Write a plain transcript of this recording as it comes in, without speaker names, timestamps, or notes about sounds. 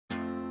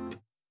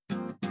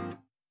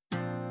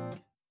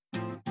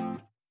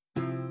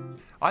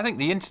I think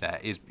the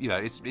internet is,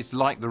 it's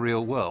like the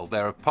real world.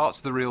 There are parts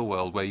of the real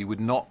world where you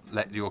would not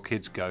let your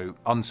kids go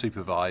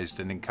unsupervised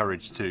and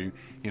encouraged to,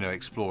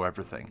 explore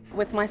everything.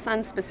 With my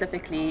son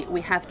specifically,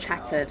 we have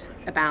chatted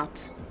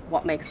about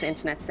what makes the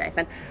internet safe,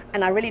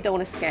 and I really don't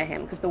want to scare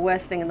him, because the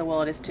worst thing in the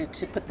world is to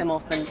put them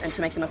off and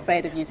to make them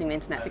afraid of using the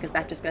internet, because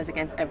that just goes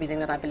against everything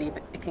that I believe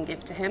it can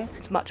give to him.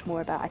 It's much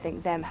more about, I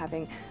think, them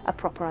having a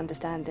proper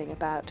understanding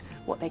about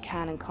what they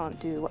can and can't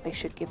do, what they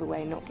should give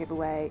away, not give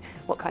away,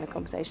 what kind of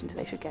conversations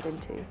they should get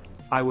into.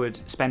 I would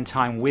spend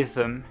time with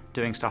them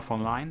doing stuff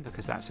online,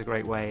 because that's a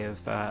great way of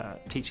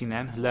teaching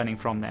them, learning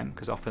from them,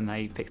 because often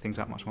they pick things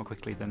up much more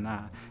quickly than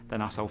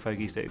us old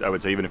fogies do. I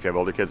would say even if you have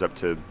older kids up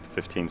to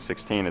 15,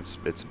 16,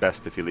 it's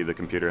best if you leave the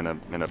computer in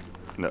an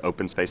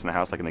open space in the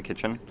house, like in the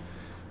kitchen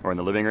or in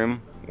the living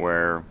room,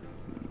 where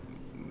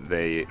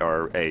they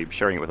are A,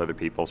 sharing it with other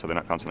people so they're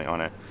not constantly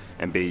on it,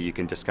 and B, you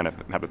can just kind of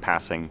have a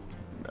passing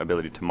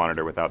ability to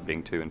monitor without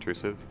being too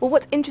intrusive. Well,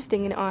 what's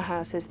interesting in our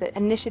house is that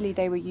initially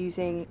they were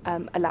using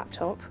a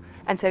laptop,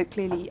 and so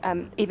clearly,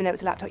 even though it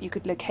was a laptop, you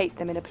could locate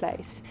them in a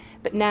place.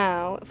 But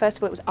now, first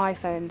of all, it was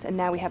iPhones, and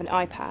now we have an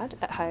iPad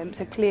at home,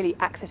 so clearly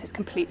access is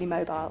completely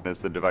mobile. As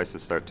the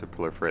devices start to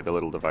proliferate, the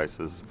little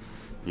devices,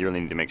 you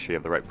really need to make sure you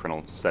have the right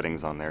parental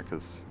settings on there,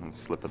 because a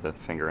slip of the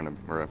finger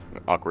or an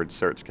awkward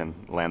search can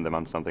land them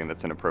on something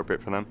that's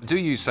inappropriate for them. Do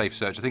use Safe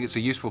Search. I think it's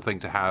a useful thing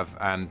to have,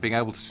 and being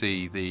able to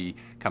see the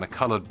kind of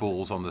coloured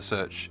balls on the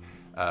search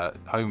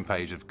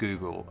homepage of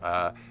Google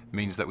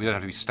means that we don't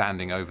have to be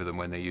standing over them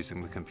when they're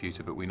using the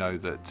computer, but we know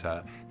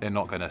that they're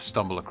not going to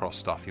stumble across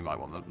stuff you might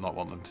not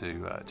want them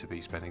to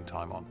be spending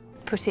time on.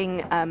 Putting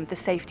the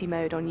safety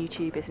mode on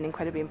YouTube is an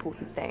incredibly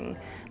important thing,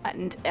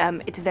 and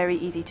it's very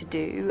easy to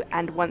do,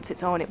 and once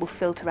it's on it will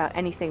filter out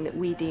anything that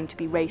we deem to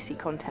be racy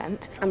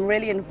content. I'm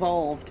really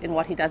involved in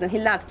what he does, and he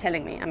loves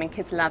telling me. I mean,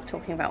 kids love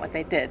talking about what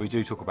they did. We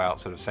do talk about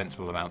sort of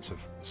sensible amounts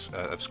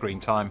of screen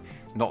time,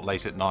 not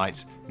late at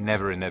night,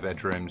 never in their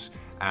bedrooms,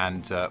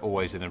 and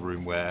always in a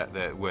room where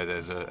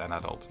there's an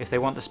adult. If they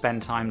want to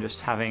spend time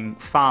just having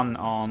fun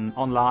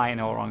online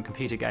or on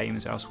computer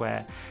games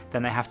elsewhere,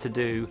 then they have to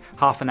do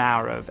half an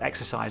hour of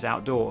exercise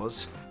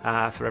outdoors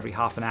for every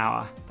half an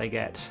hour they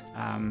get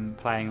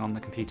playing on the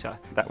computer.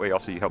 That way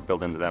also you help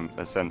build into them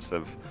a sense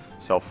of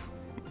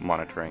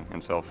self-monitoring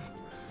and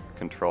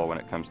self-control when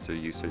it comes to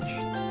usage.